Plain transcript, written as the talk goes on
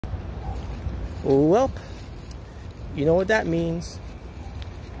Well, you know what that means.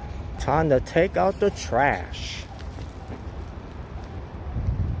 Time to take out the trash.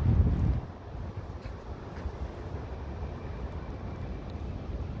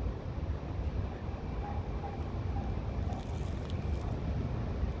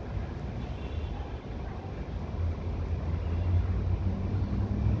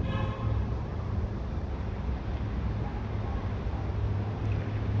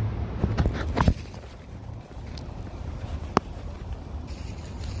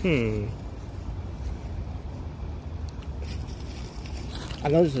 I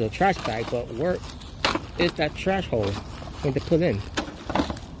know this is a trash bag, but where is that trash hole I need to put in?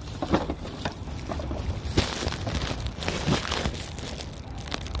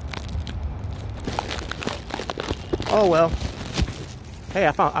 Oh well. Hey,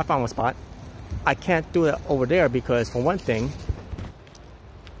 I found one spot. I can't do it over there because, for one thing,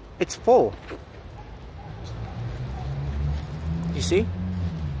 it's full. You see?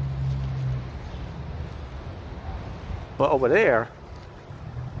 But over there,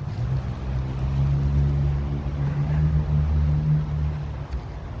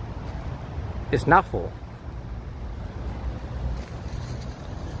 it's not full.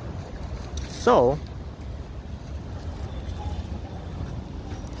 So,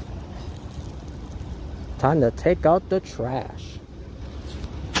 time to take out the trash.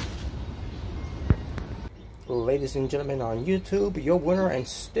 Ladies and gentlemen on YouTube, your winner and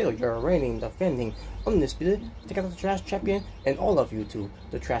still your reigning, defending, undisputed, take out the trash champion, and all of YouTube.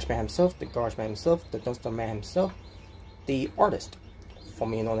 The trash man himself, the garbage man himself, the dumpster man himself, the artist,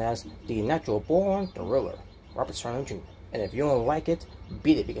 formerly known as the natural born gorilla, Robert Serrano Jr. And if you don't like it,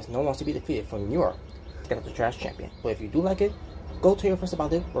 beat it, because no one wants to be defeated from your take out the trash champion. But if you do like it, go tell your friends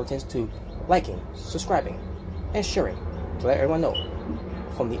about it, where it tends to liking, subscribing, and sharing to let everyone know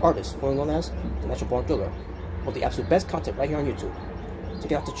from the artist formerly known as the natural born gorilla. For the absolute best content right here on YouTube.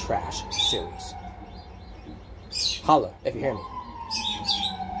 Take out the trash series. Holla if you hear me.